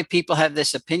that's why people have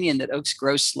this opinion that oaks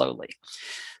grow slowly,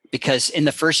 because in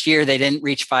the first year, they didn't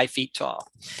reach 5 feet tall.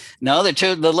 No,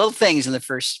 they're the little things in the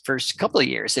first couple of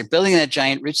years. They're building that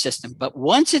giant root system. But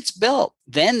once it's built,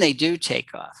 then they do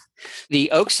take off.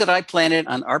 The oaks that I planted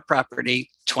on our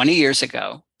property 20 years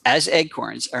ago as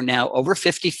acorns are now over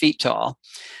 50 feet tall.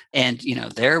 And,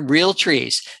 they're real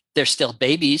trees. They're still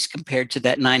babies compared to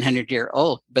that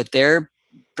 900-year-old, but they're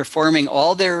performing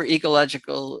all their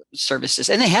ecological services.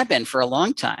 And they have been for a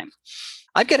long time.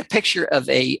 I've got a picture of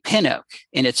a pin oak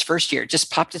in its first year. It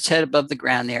just popped its head above the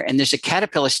ground there. And there's a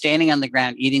caterpillar standing on the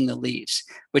ground eating the leaves,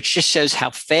 which just shows how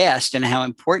fast and how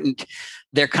important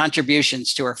their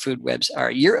contributions to our food webs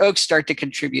are. Your oaks start to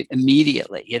contribute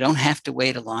immediately. You don't have to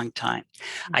wait a long time.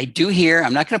 I do hear,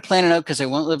 I'm not going to plant an oak because I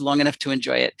won't live long enough to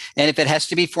enjoy it. And if it has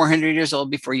to be 400 years old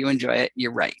before you enjoy it,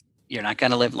 you're right. You're not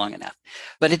going to live long enough.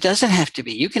 But it doesn't have to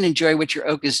be. You can enjoy what your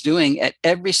oak is doing at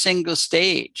every single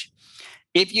stage.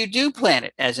 If you do plant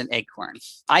it as an acorn,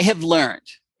 I have learned,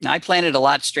 now I planted a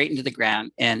lot straight into the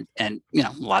ground and a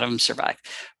lot of them survive.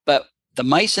 But the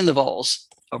mice and the voles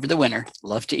over the winter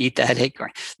love to eat that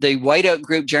acorn. The white oak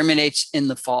group germinates in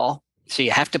the fall, so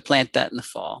you have to plant that in the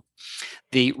fall.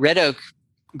 The red oak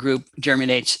group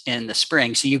germinates in the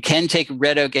spring, so you can take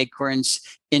red oak acorns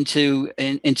into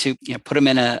put them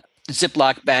in a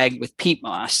Ziploc bag with peat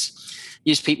moss.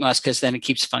 Use peat moss because then it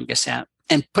keeps fungus out.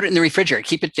 And put it in the refrigerator.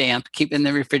 Keep it damp. Keep it in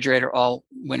the refrigerator all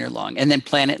winter long, and then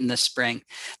plant it in the spring.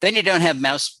 Then you don't have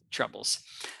mouse troubles.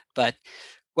 But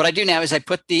what I do now is I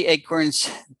put the acorns,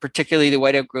 particularly the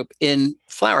white oak group, in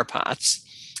flower pots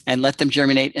and let them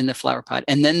germinate in the flower pot.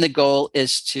 And then the goal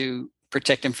is to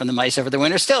protect them from the mice over the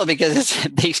winter still, because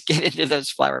they get into those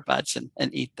flower pots and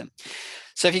eat them.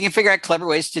 So if you can figure out clever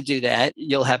ways to do that,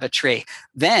 you'll have a tree.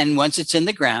 Then once it's in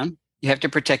the ground, you have to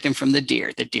protect them from the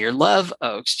deer. The deer love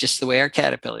oaks just the way our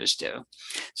caterpillars do.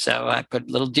 So I put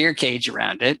a little deer cage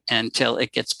around it until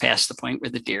it gets past the point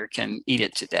where the deer can eat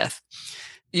it to death.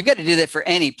 You've got to do that for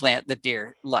any plant that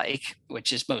deer like,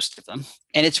 which is most of them.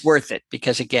 And it's worth it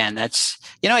because, again, that's,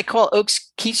 I call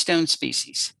oaks keystone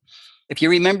species. If you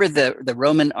remember the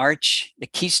Roman arch, the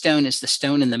keystone is the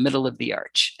stone in the middle of the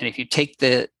arch. And if you take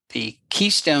the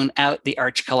keystone out, the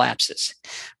arch collapses.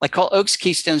 I call oaks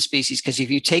keystone species because if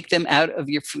you take them out of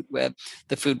your food web,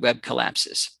 the food web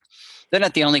collapses. They're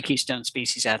not the only keystone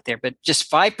species out there, but just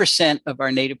 5% of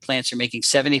our native plants are making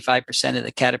 75% of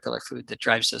the caterpillar food that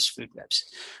drives those food webs.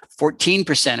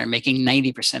 14% are making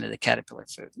 90% of the caterpillar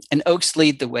food. And oaks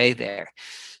lead the way there.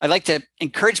 I'd like to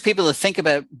encourage people to think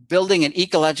about building an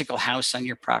ecological house on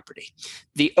your property.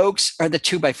 The oaks are the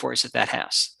 2x4s of that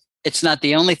house. It's not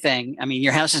the only thing. I mean,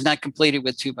 your house is not completed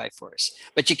with 2x4s,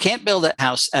 but you can't build a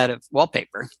house out of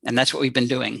wallpaper. And that's what we've been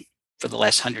doing for the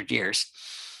last 100 years.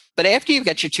 But after you've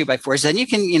got your 2x4s, then you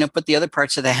can, put the other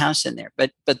parts of the house in there.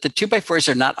 But the 2x4s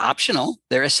are not optional.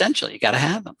 They're essential. You got to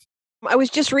have them. I was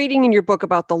just reading in your book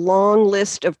about the long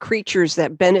list of creatures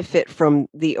that benefit from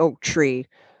the oak tree,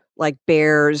 like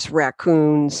bears,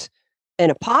 raccoons,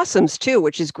 and opossums too,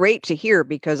 which is great to hear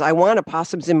because I want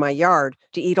opossums in my yard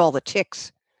to eat all the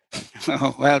ticks.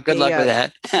 Oh, well, good luck with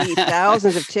that. Eat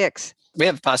thousands of ticks. We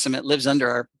have a possum that lives under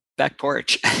our back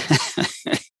porch.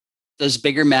 Those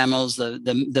bigger mammals, the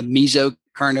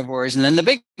mesocarnivores, and then the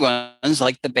big ones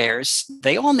like the bears,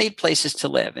 they all need places to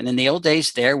live. And in the old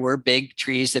days, there were big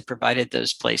trees that provided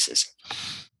those places.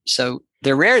 So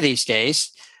they're rare these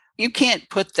days. You can't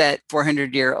put that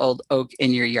 400-year-old oak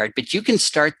in your yard, but you can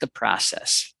start the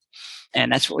process.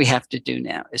 And that's what we have to do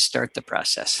now is start the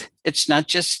process. It's not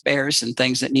just bears and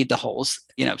things that need the holes.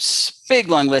 Big,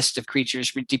 long list of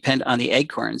creatures depend on the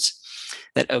acorns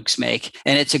that oaks make.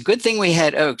 And it's a good thing we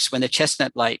had oaks when the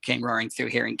chestnut blight came roaring through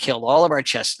here and killed all of our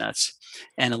chestnuts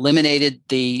and eliminated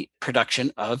the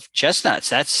production of chestnuts.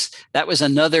 That was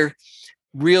another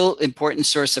real important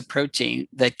source of protein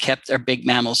that kept our big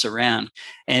mammals around.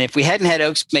 And if we hadn't had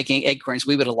oaks making acorns,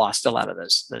 we would have lost a lot of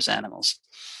those animals.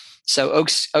 So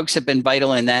oaks have been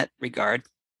vital in that regard.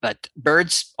 But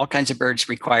birds, all kinds of birds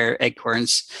require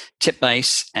acorns,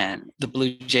 titmice and the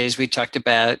blue jays we talked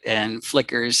about, and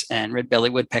flickers and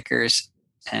red-bellied woodpeckers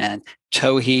and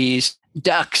towhees.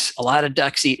 Ducks, a lot of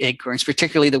ducks eat acorns,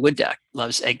 particularly the wood duck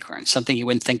loves acorns, something you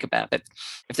wouldn't think about. But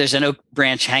if there's an oak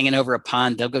branch hanging over a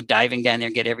pond, they'll go diving down there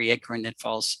and get every acorn that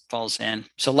falls in.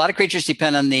 So a lot of creatures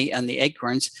depend on the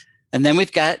acorns. And then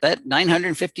we've got that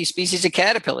 950 species of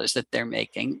caterpillars that they're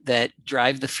making that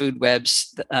drive the food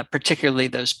webs, particularly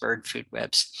those bird food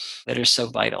webs that are so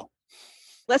vital.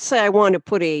 Let's say I want to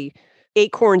put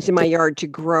acorns in my yard to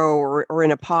grow or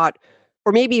in a pot,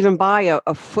 or maybe even buy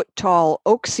a foot-tall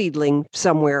oak seedling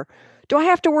somewhere. Do I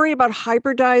have to worry about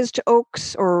hybridized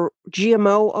oaks or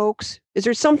GMO oaks? Is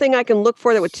there something I can look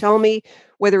for that would tell me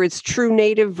whether it's true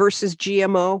native versus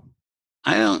GMO?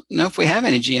 I don't know if we have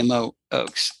any GMO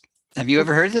oaks. Have you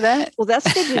ever heard of that? Well,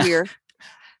 that's good to hear.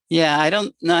 Yeah, I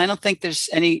don't think there's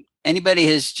anybody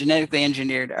has genetically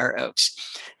engineered our oaks.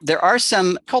 There are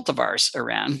some cultivars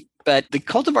around, but the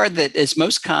cultivar that is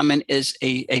most common is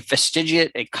a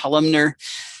fastigiate, a columnar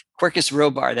Quercus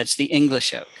robur. That's the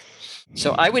English oak.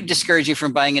 So I would discourage you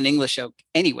from buying an English oak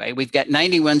anyway. We've got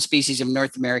 91 species of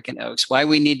North American oaks. Why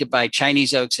we need to buy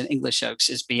Chinese oaks and English oaks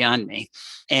is beyond me.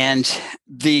 And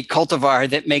the cultivar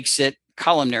that makes it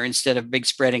columnar instead of big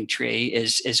spreading tree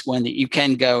is one that you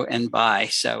can go and buy.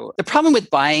 So the problem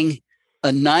with buying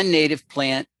a non-native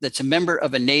plant that's a member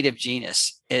of a native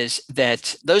genus is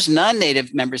that those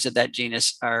non-native members of that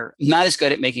genus are not as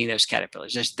good at making those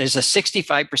caterpillars. There's a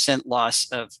 65% loss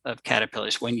of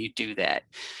caterpillars when you do that.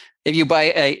 If you buy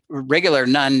a regular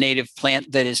non-native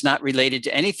plant that is not related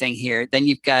to anything here, then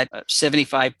you've got a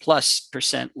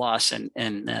 75+% loss in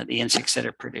the insects that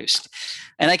are produced.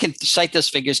 And I can cite those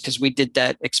figures because we did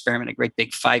that experiment, a great big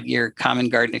 5-year common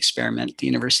garden experiment at the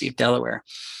University of Delaware.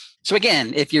 So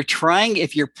again, if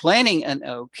you're planting an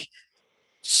oak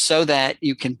so that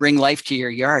you can bring life to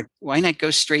your yard, why not go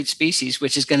straight species,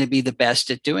 which is going to be the best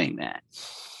at doing that?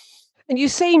 And you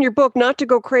say in your book not to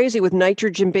go crazy with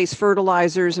nitrogen-based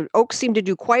fertilizers. Oaks seem to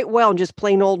do quite well in just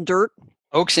plain old dirt.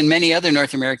 Oaks and many other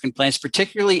North American plants,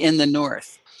 particularly in the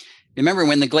north. Remember,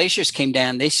 when the glaciers came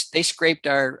down, they scraped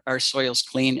our soils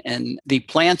clean, and the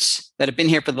plants that have been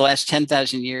here for the last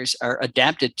 10,000 years are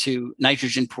adapted to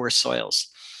nitrogen-poor soils.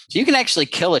 So you can actually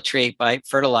kill a tree by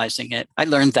fertilizing it. I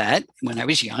learned that when I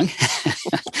was young.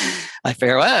 I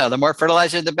figure, well, the more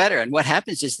fertilizer, the better. And what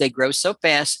happens is they grow so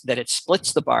fast that it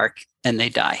splits the bark and they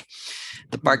die.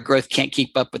 The bark growth can't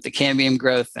keep up with the cambium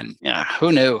growth. And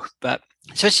who knew? But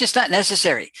so it's just not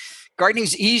necessary.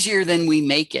 Gardening's easier than we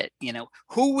make it.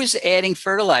 Who was adding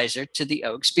fertilizer to the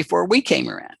oaks before we came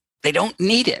around? They don't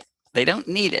need it. They don't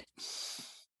need it.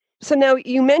 So now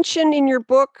you mentioned in your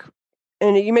book,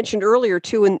 and you mentioned earlier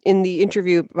too in the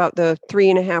interview about the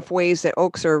 3.5 ways that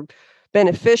oaks are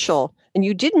beneficial. And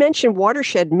you did mention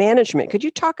watershed management. Could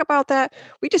you talk about that?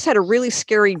 We just had a really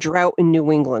scary drought in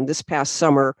New England this past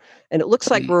summer, and it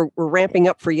looks like we're ramping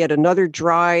up for yet another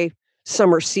dry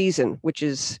summer season, which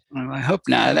is... Well, I hope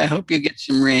not. I hope you get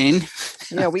some rain.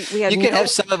 Yeah, we had... You can have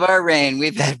some of our rain.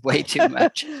 We've had way too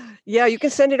much. Yeah, you can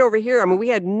send it over here. I mean, we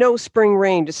had no spring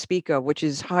rain to speak of, which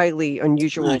is highly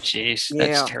unusual. Oh, geez,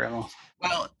 that's terrible.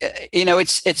 Well,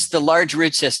 it's the large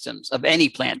root systems of any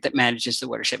plant that manages the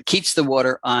watershed, keeps the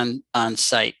water on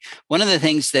site. One of the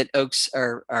things that oaks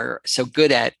are so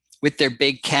good at with their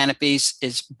big canopies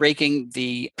is breaking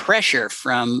the pressure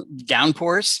from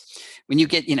downpours. When you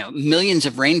get, millions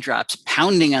of raindrops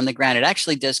pounding on the ground, it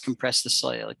actually does compress the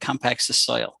soil. It compacts the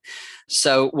soil.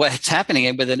 So what's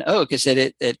happening with an oak is that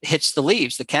it hits the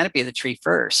leaves, the canopy of the tree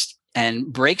first,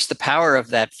 and breaks the power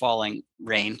of that falling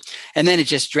rain. And then it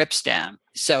just drips down.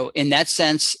 So in that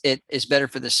sense, it is better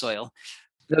for the soil.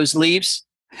 Those leaves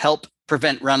help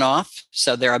prevent runoff.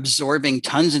 So they're absorbing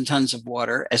tons and tons of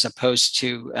water as opposed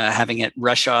to having it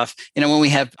rush off. When we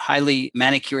have highly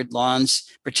manicured lawns,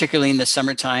 particularly in the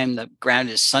summertime, the ground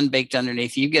is sun-baked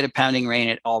underneath. You get a pounding rain,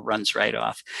 it all runs right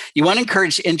off. You want to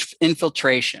encourage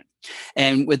infiltration.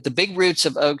 And with the big roots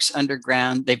of oaks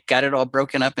underground, they've got it all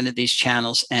broken up into these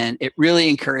channels, and it really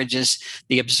encourages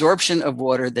the absorption of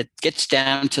water that gets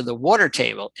down to the water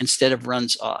table instead of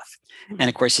runs off. And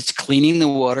of course, it's cleaning the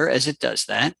water as it does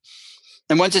that.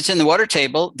 And once it's in the water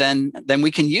table, then we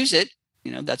can use it.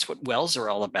 That's what wells are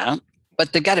all about,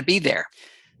 but they've got to be there.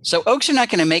 So oaks are not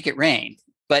going to make it rain,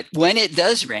 but when it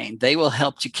does rain, they will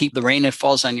help to keep the rain that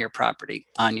falls on your property.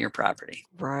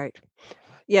 Right.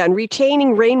 Yeah, and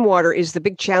retaining rainwater is the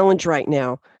big challenge right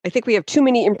now. I think we have too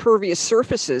many impervious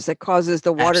surfaces that causes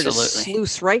the water to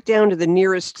sluice right down to the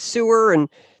nearest sewer and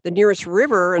the nearest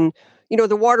river. And,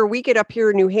 the water we get up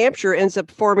here in New Hampshire ends up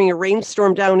forming a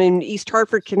rainstorm down in East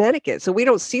Hartford, Connecticut. So we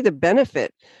don't see the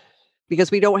benefit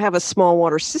because we don't have a small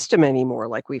water system anymore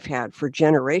like we've had for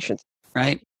generations.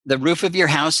 Right. The roof of your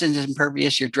house is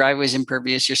impervious, your driveway is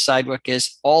impervious, your sidewalk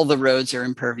is, all the roads are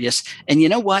impervious. And you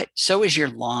know what? So is your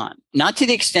lawn. Not to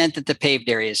the extent that the paved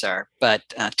areas are, but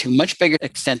to a much bigger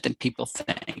extent than people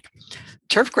think.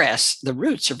 Turf grass, the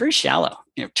roots are very shallow,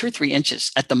 2 or 3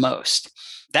 inches at the most.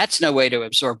 That's no way to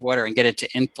absorb water and get it to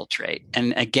infiltrate.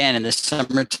 And again, in the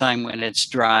summertime when it's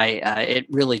dry, it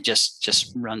really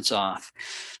just runs off.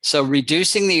 So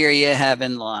reducing the area you have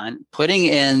in lawn, putting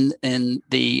in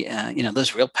the,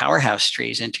 those real powerhouse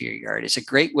trees into your yard is a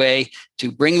great way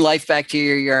to bring life back to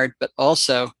your yard, but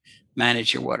also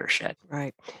manage your watershed.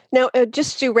 Right. Now,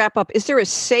 just to wrap up, is there a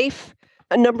safe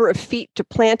number of feet to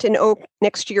plant an oak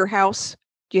next to your house?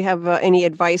 Do you have any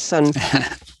advice on...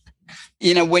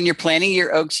 When you're planting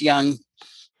your oaks young,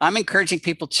 I'm encouraging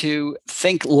people to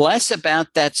think less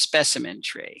about that specimen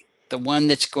tree, the one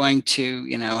that's going to,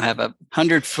 have a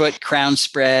 100-foot crown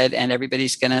spread and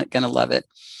everybody's gonna love it.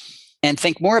 And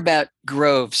think more about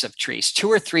groves of trees, 2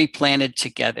 or 3 planted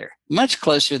together, much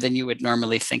closer than you would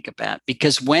normally think about,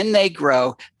 because when they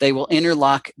grow, they will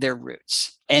interlock their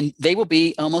roots and they will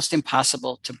be almost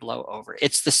impossible to blow over.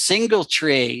 It's the single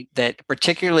tree that,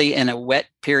 particularly in a wet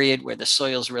period where the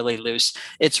soil's really loose,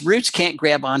 its roots can't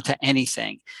grab onto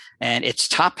anything. And it's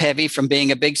top heavy from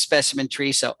being a big specimen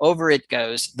tree, so over it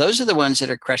goes. Those are the ones that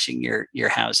are crushing your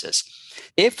houses.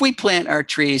 If we plant our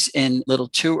trees in little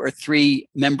 2 or 3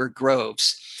 member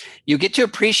groves, you get to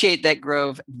appreciate that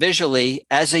grove visually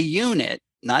as a unit,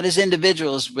 not as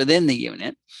individuals within the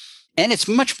unit. And it's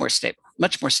much more stable.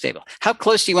 How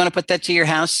close do you want to put that to your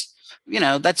house?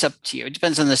 That's up to you. It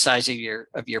depends on the size of your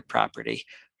property.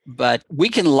 But we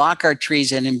can lock our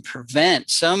trees in and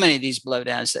prevent so many of these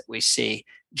blowdowns that we see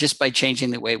just by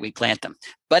changing the way we plant them.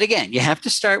 But again, you have to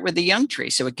start with the young tree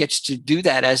so it gets to do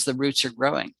that as the roots are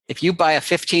growing. If you buy a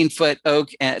 15-foot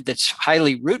oak that's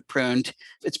highly root pruned,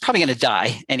 it's probably going to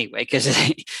die anyway because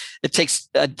it takes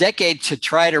a decade to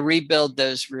try to rebuild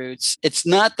those roots. It's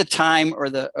not the time or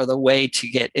the way to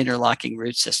get interlocking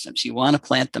root systems. You want to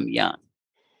plant them young.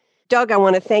 Doug, I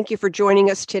want to thank you for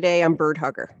joining us today on Bird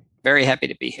Hugger. Very happy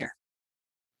to be here.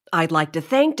 I'd like to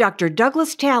thank Dr.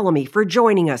 Douglas Tallamy for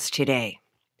joining us today.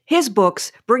 His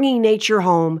books, Bringing Nature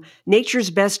Home, Nature's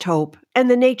Best Hope,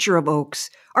 and The Nature of Oaks,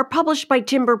 are published by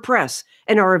Timber Press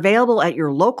and are available at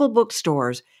your local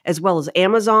bookstores, as well as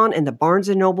Amazon and the Barnes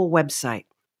 & Noble website.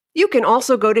 You can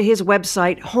also go to his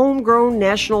website,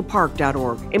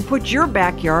 homegrownnationalpark.org, and put your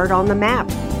backyard on the map.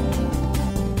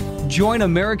 Join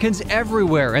Americans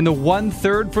everywhere in the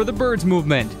 1/3 for the Birds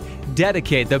movement.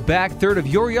 Dedicate the back third of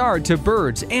your yard to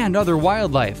birds and other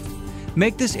wildlife.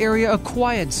 Make this area a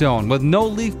quiet zone with no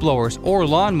leaf blowers or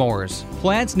lawnmowers.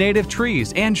 Plant native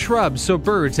trees and shrubs so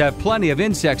birds have plenty of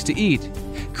insects to eat.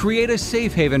 Create a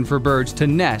safe haven for birds to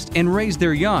nest and raise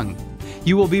their young.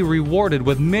 You will be rewarded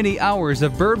with many hours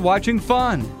of bird watching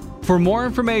fun. For more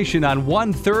information on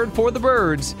 1/3 for the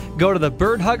birds, go to the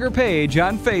Bird Hugger page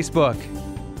on Facebook.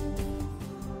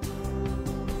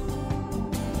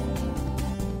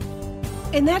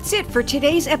 And that's it for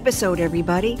today's episode,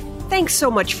 everybody. Thanks so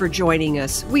much for joining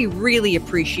us. We really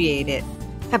appreciate it.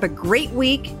 Have a great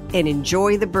week and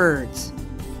enjoy the birds.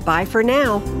 Bye for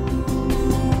now.